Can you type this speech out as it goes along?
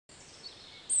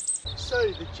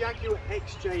So the Jaguar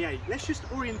XJ8, let's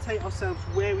just orientate ourselves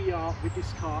where we are with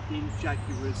this car in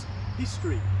Jaguar's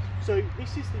history. So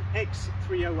this is the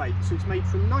X308, so it's made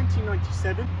from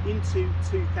 1997 into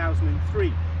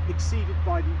 2003, exceeded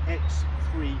by the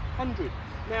X300.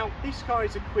 Now this car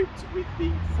is equipped with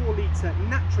the 4-litre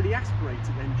naturally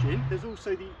aspirated engine. There's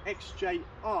also the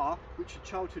XJR, which a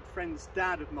childhood friend's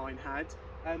dad of mine had,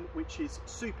 which is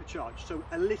supercharged, so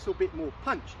a little bit more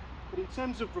punch. But in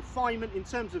terms of refinement, in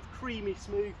terms of creamy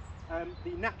smooth,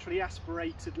 the naturally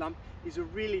aspirated lump is a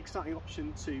really exciting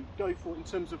option to go for in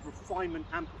terms of refinement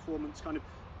and performance, kind of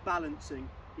balancing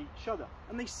each other.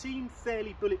 And they seem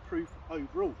fairly bulletproof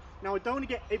overall. Now I don't want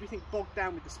to get everything bogged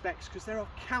down with the specs because there are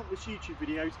countless YouTube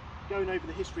videos going over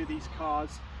the history of these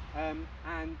cars and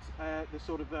the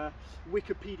sort of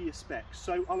Wikipedia specs.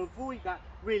 So I'll avoid that.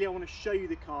 Really, I want to show you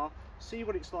the car, see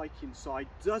what it's like inside.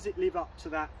 Does it live up to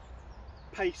that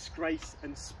pace, grace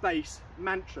and space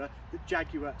mantra that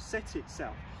Jaguar set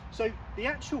itself? So the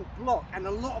actual block and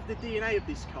a lot of the DNA of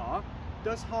this car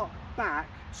does hark back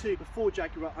to before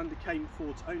Jaguar undercame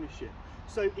Ford's ownership.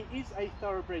 So it is a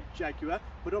thoroughbred Jaguar,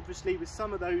 but obviously with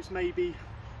some of those maybe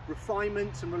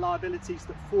refinements and reliabilities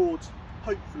that Ford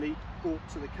hopefully brought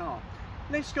to the car.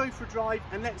 Let's go for a drive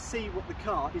and let's see what the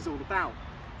car is all about.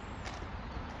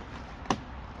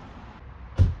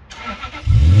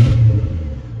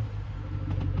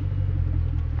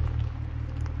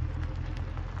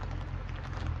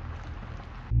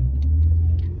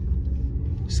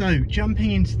 So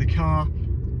jumping into the car,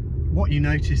 what you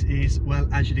notice is, well,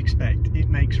 as you'd expect, it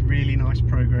makes really nice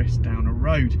progress down a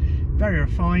road. Very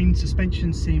refined,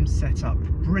 suspension seems set up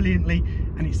brilliantly,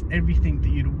 and it's everything that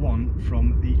you'd want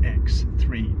from the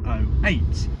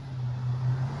X308.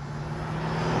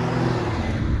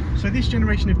 So this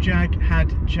generation of Jag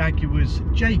had Jaguar's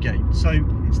J-gate, so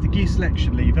it's the gear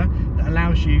selection lever that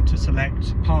allows you to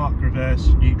select park, reverse,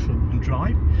 neutral and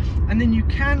drive, and then you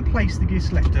can place the gear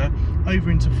selector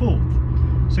over into fourth.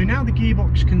 So now the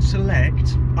gearbox can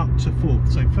select up to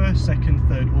fourth, so first, second,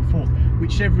 third or fourth,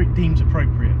 whichever it deems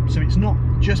appropriate. So it's not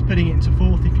just putting it into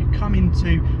fourth. If you come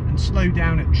into and slow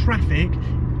down at traffic,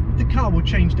 the car will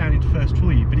change down into first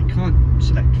for you, but it can't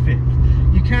select fifth.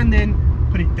 You can then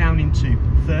put it down into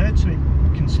third, so it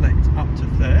can select up to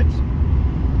third,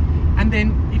 and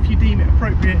then if you deem it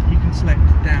appropriate you can select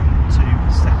down to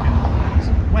second as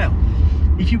well.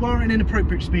 If you are at an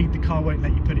inappropriate speed, the car won't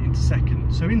let you put it into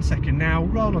second. So in second now,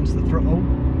 roll onto the throttle,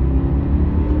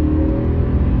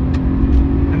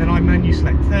 and then I manually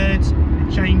select third,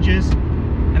 it changes,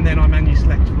 and then I manually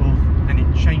select fourth and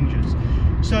it changes.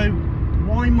 So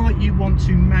why might you want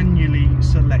to manually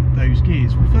select those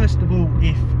gears? Well, first of all,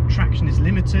 if traction is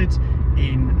limited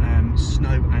in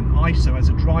snow and ice, so as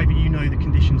a driver you know the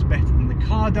conditions better than the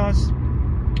car does,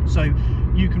 so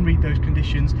you can read those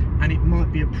conditions and it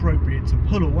might be appropriate to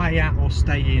pull away at or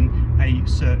stay in a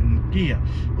certain gear.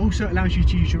 Also, it allows you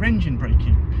to use your engine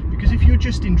braking, because if you're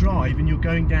just in drive and you're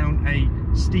going down a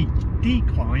steep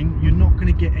decline, you're not going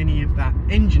to get any of that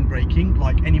engine braking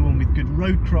like anyone with good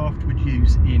roadcraft would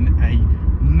use in a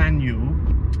manual.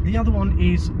 The other one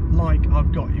is like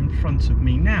I've got in front of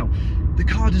me now. The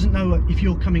car doesn't know if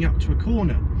you're coming up to a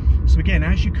corner. So again,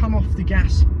 as you come off the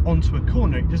gas onto a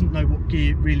corner, it doesn't know what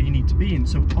gear really you need to be in.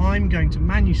 So I'm going to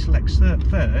manually select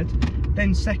third,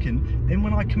 then second, then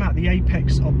when I come out the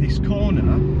apex of this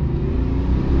corner,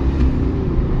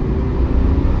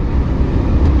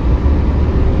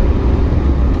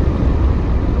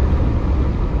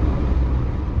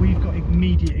 we've got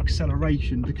immediate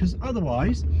acceleration, because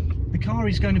otherwise the car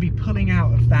is going to be pulling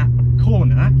out of that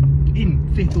corner in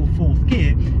fifth or fourth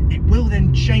gear. It will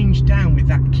then change down with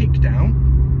that kick down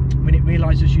when it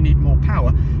realizes you need more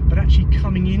power, but actually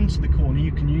coming into the corner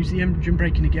you can use the engine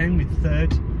braking again with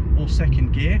third or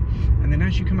second gear, and then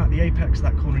as you come out the apex of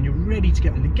that corner and you're ready to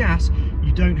get on the gas,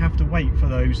 you don't have to wait for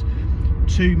those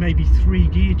 2, maybe 3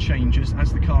 gear changes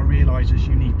as the car realizes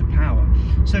you need the power.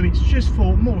 So it's just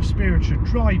for more spirited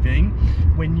driving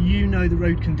when you know the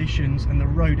road conditions and the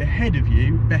road ahead of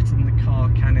you better than the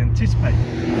car can anticipate.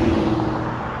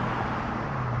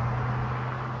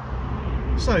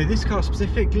 So this car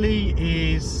specifically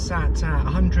is sat at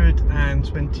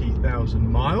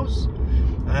 120,000 miles.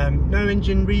 No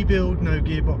engine rebuild, no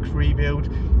gearbox rebuild,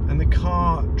 and the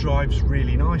car drives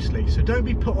really nicely. So don't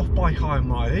be put off by higher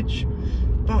mileage,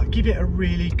 but give it a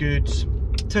really good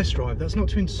test drive. That's not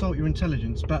to insult your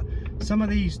intelligence, but some of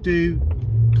these do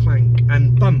clank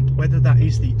and bump, whether that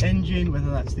is the engine,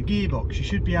 whether that's the gearbox. You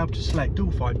should be able to select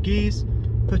all 5 gears,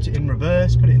 put it in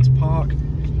reverse, put it into park,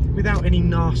 without any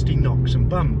nasty knocks and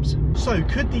bumps. So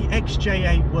could the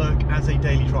XJ8 work as a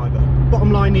daily driver?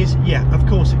 Bottom line is, yeah, of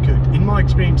course it could. In in my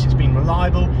experience it's been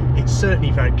reliable, it's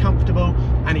certainly very comfortable,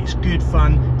 and it's good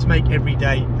fun to make every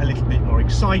day a little bit more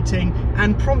exciting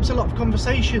and prompts a lot of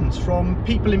conversations from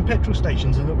people in petrol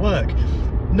stations and at work.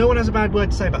 No one has a bad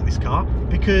word to say about this car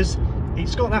because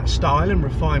it's got that style and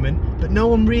refinement, but no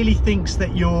one really thinks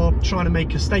that you're trying to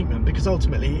make a statement, because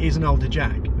ultimately it is an older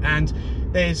Jag. And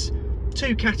there's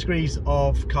two categories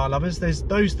of car lovers. There's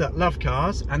those that love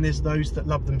cars, and there's those that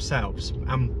love themselves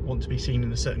and want to be seen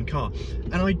in a certain car.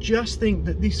 And I just think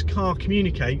that this car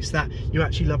communicates that you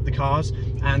actually love the cars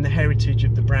and the heritage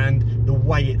of the brand, the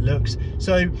way it looks.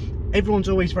 So everyone's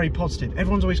always very positive.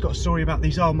 Everyone's always got a story about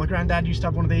these. Oh, my granddad used to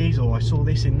have one of these, or I saw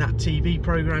this in that TV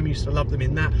program, used to love them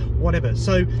in that, whatever.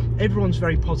 So everyone's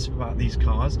very positive about these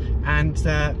cars, and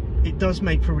it does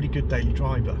make for a really good daily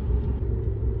driver.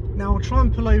 Now I'll try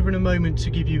and pull over in a moment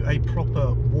to give you a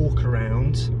proper walk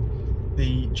around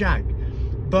the Jag,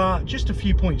 but just a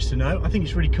few points to note. I think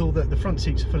it's really cool that the front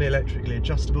seats are fully electrically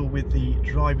adjustable, with the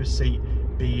driver's seat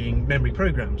being memory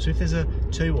programmed. So if there's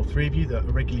 2 or 3 of you that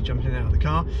are regularly jumping out of the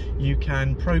car, you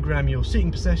can program your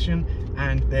seating position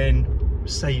and then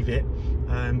save it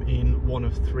in one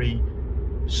of 3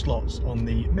 slots on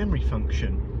the memory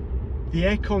function. The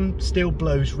aircon still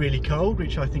blows really cold,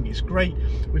 which I think is great.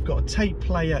 We've got a tape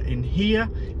player in here.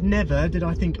 Never did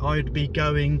I think I'd be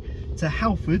going to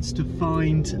Halfords to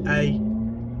find a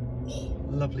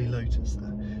lovely Lotus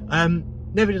there.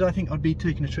 Never did I think I'd be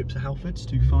taking a trip to Halfords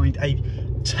to find a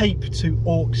tape to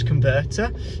aux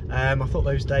converter. I thought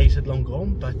those days had long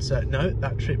gone, but no,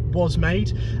 that trip was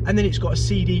made. And then it's got a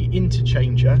CD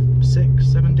interchanger,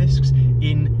 6-7 discs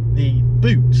in the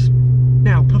boot.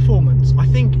 Now, performance. I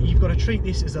think you've got to treat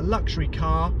this as a luxury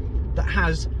car that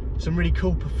has some really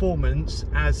cool performance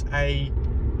as a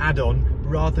add-on,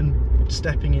 rather than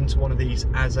stepping into one of these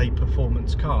as a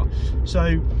performance car.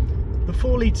 So the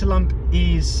 4-litre lump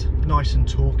is nice and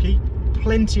torquey,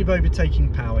 plenty of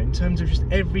overtaking power in terms of just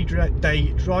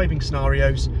everyday driving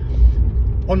scenarios.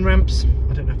 On ramps,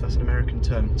 I don't know if that's an American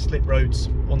term, slip roads,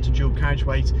 onto dual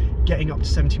carriageways, getting up to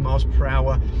 70 miles per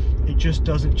hour, it just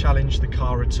doesn't challenge the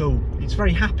car at all. It's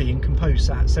very happy and composed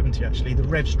at 70 actually. The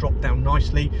revs drop down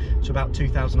nicely to about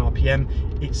 2000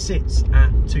 RPM. It sits at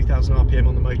 2000 RPM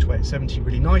on the motorway at 70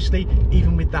 really nicely.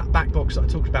 Even with that back box that I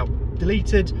talked about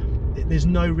deleted, there's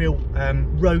no real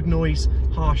road noise,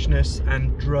 harshness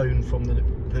and drone from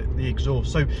the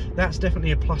exhaust. So that's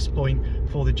definitely a plus point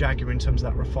for the Jaguar in terms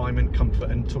of that refinement,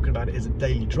 comfort, and talking about it as a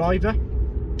daily driver.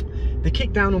 The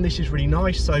kick down on this is really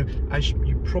nice. So as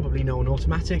you probably know on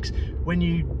automatics, when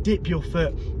you dip your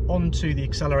foot onto the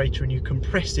accelerator and you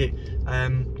compress it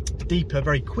deeper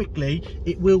very quickly,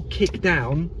 it will kick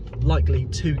down likely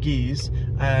 2 gears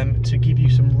to give you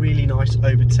some really nice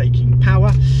overtaking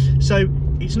power. So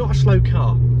it's not a slow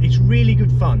car, it's really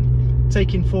good fun.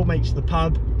 Taking 4 mates to the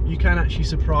pub, you can actually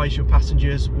surprise your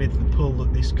passengers with the pull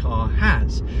that this car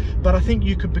has. But I think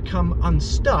you could become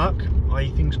unstuck, i.e.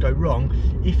 things go wrong,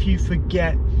 if you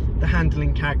forget the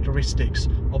handling characteristics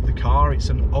of the car. It's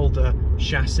an older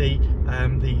chassis,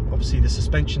 obviously the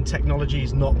suspension technology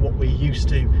is not what we're used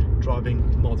to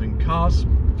driving modern cars,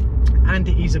 and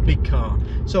it is a big car.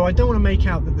 So I don't want to make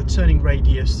out that the turning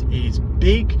radius is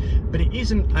big, but it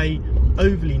isn't a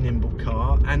overly nimble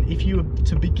car, and if you were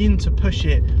to begin to push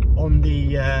it on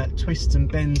the twists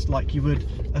and bends like you would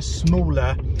a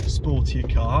smaller,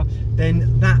 sportier car,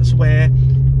 then that's where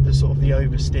the sort of the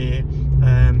oversteer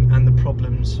and the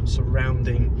problems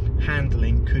surrounding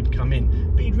handling could come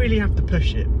in. But you'd really have to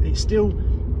push it. It's still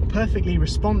perfectly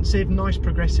responsive, nice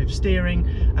progressive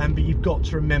steering, but you've got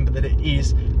to remember that it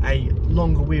is a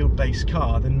longer wheelbase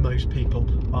car than most people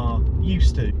are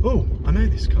used to. Oh, I know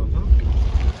this car park.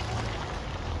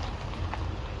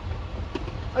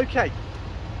 Okay,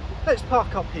 let's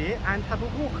park up here and have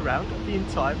a walk around of the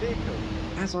entire vehicle.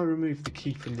 As I remove the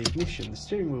key from the ignition, the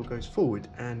steering wheel goes forward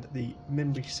and the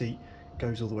memory seat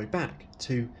goes all the way back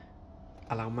to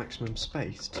allow maximum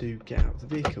space to get out of the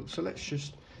vehicle. So let's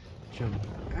just jump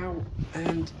out,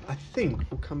 and I think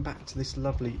we'll come back to this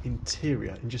lovely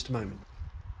interior in just a moment.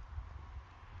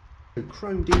 So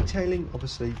chrome detailing,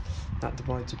 obviously that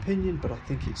divides opinion, but I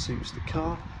think it suits the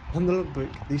car. On the logbook,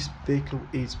 this vehicle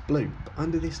is blue, but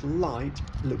under this light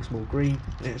it looks more green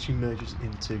and it actually merges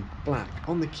into black.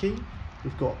 On the key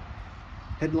we've got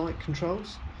headlight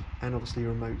controls and obviously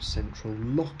remote central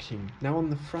locking. Now on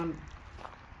the front,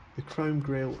 the chrome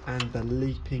grille and the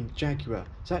leaping Jaguar.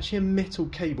 It's actually a metal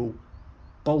cable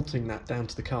bolting that down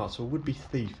to the car, so a would-be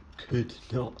thief could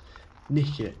not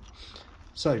nick it.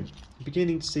 So,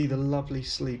 beginning to see the lovely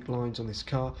sleek lines on this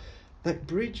car that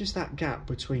bridges that gap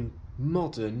between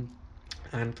modern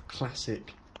and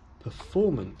classic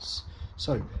performance.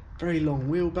 So, very long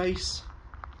wheelbase,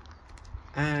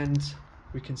 and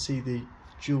we can see the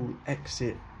dual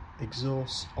exit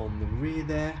exhaust on the rear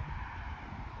there.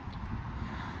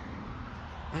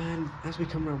 And as we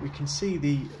come around, we can see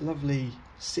the lovely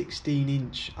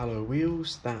 16-inch alloy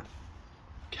wheels that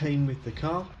came with the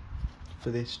car for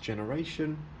this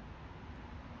generation.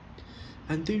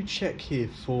 And do check here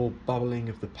for bubbling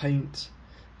of the paint,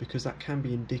 because that can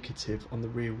be indicative on the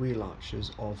rear wheel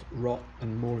arches of rot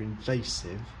and more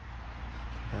invasive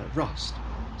rust.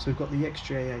 So we've got the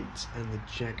XJ8 and the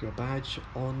Jaguar badge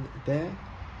on there.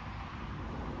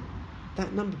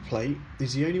 That number plate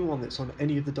is the only one that's on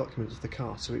any of the documents of the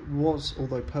car, so it was,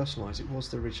 although personalised, it was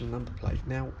the original number plate.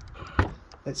 Now,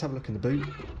 let's have a look in the boot.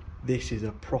 This is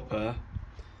a proper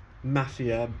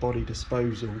mafia body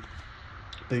disposal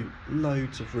boot.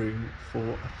 Loads of room for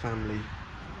a family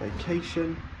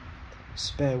vacation.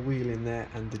 Spare wheel in there,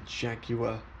 and the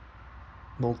Jaguar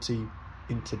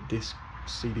multi-inter-disc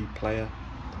CD player,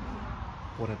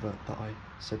 whatever that I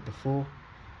said before.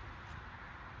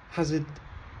 Hazard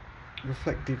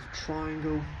reflective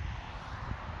triangle,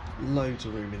 loads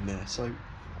of room in there, so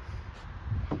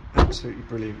absolutely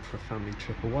brilliant for a family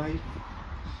trip away.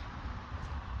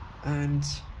 And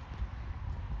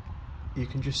you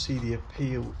can just see the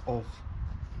appeal of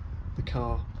the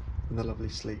car and the lovely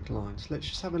sleek lines. Let's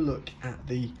just have a look at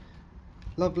the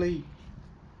lovely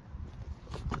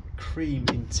cream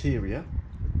interior.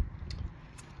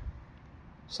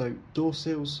 So door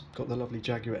sills, got the lovely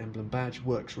Jaguar emblem badge,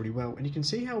 works really well, and you can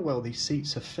see how well these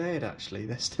seats have fared actually.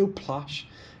 They're still plush,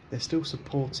 they're still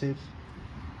supportive,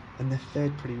 and they're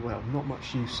fared pretty well. Not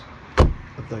much use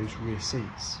of those rear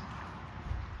seats.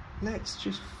 Let's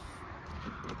just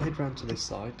head round to this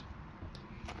side.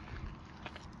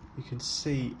 You can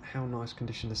see how nice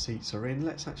condition the seats are in.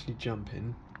 Let's actually jump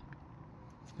in.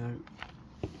 Now,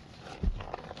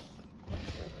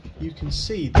 you can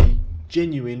see the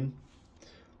genuine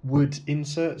wood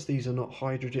inserts. These are not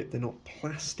Hydrodip, they're not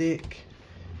plastic.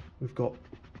 We've got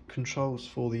controls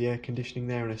for the air conditioning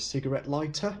there and a cigarette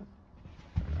lighter.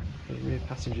 The rear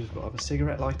passengers have got to have a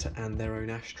cigarette lighter and their own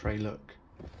ashtray look.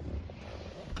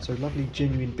 So lovely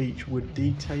genuine beech wood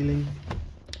detailing.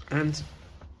 And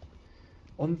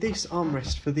on this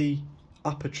armrest for the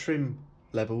upper trim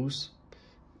levels,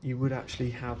 you would actually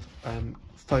have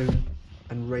phone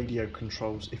and radio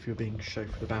controls if you're being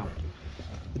chauffeured about.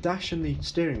 The dash and the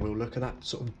steering wheel look at that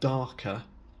sort of darker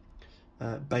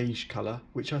beige colour,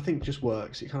 which I think just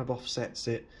works. It kind of offsets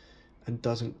it and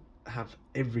doesn't have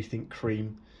everything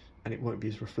cream, and it won't be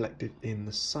as reflective in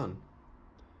the sun.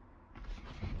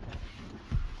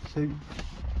 So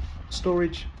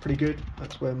storage, pretty good.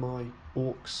 That's where my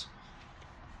aux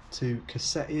to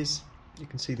cassette is. You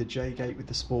can see the J gate with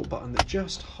the sport button that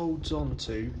just holds on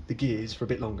to the gears for a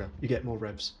bit longer. You get more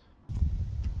revs.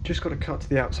 Just got to cut to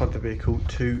the outside of the vehicle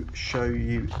to show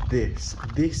you this.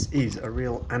 This is a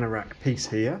real anorak piece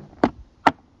here.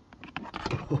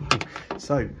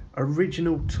 So,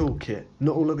 original toolkit.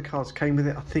 Not all of the cars came with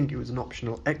it. I think it was an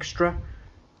optional extra.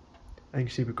 And you can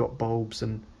see we've got bulbs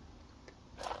and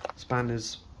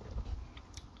spanners,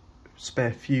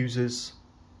 spare fuses.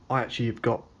 I actually have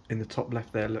got in the top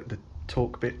left there, look, the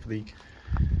torque bit for the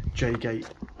J gate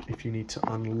if you need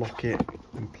to unlock it,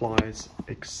 and pliers,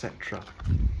 etc.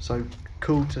 So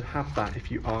cool to have that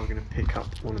if you are going to pick up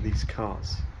one of these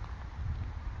cars.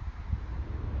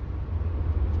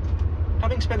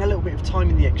 Having spent a little bit of time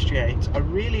in the XJ8, I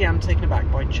really am taken aback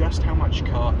by just how much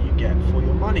car you get for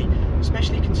your money,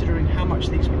 especially considering how much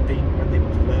these would be when they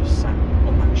were first sat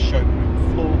on that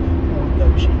showroom floor all of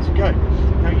those years ago.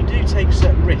 Now, you do take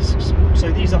certain risks,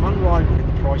 so these are unrivaled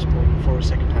in the price point for a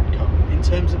second-hand car. In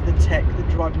terms of the tech, the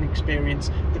driving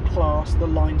experience, the class, the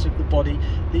lines of the body,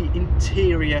 the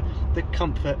interior, the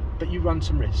comfort, but you run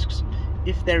some risks.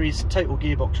 If there is total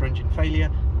gearbox or engine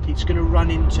failure, it's going to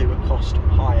run into a cost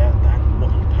higher than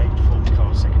what you paid for the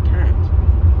car second hand.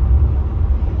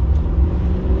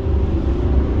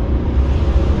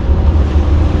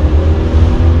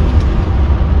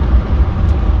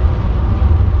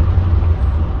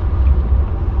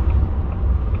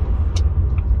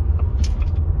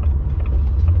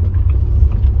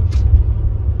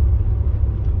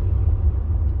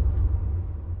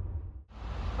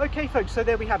 Okay folks, so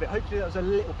there we have it. Hopefully that was a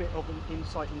little bit of an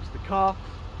insight into the car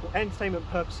for entertainment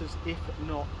purposes, if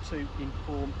not to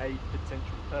inform a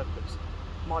potential purpose.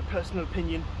 My personal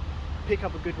opinion, pick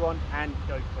up a good one and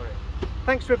go for it.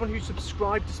 Thanks to everyone who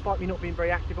subscribed despite me not being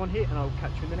very active on here, and I will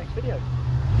catch you in the next video.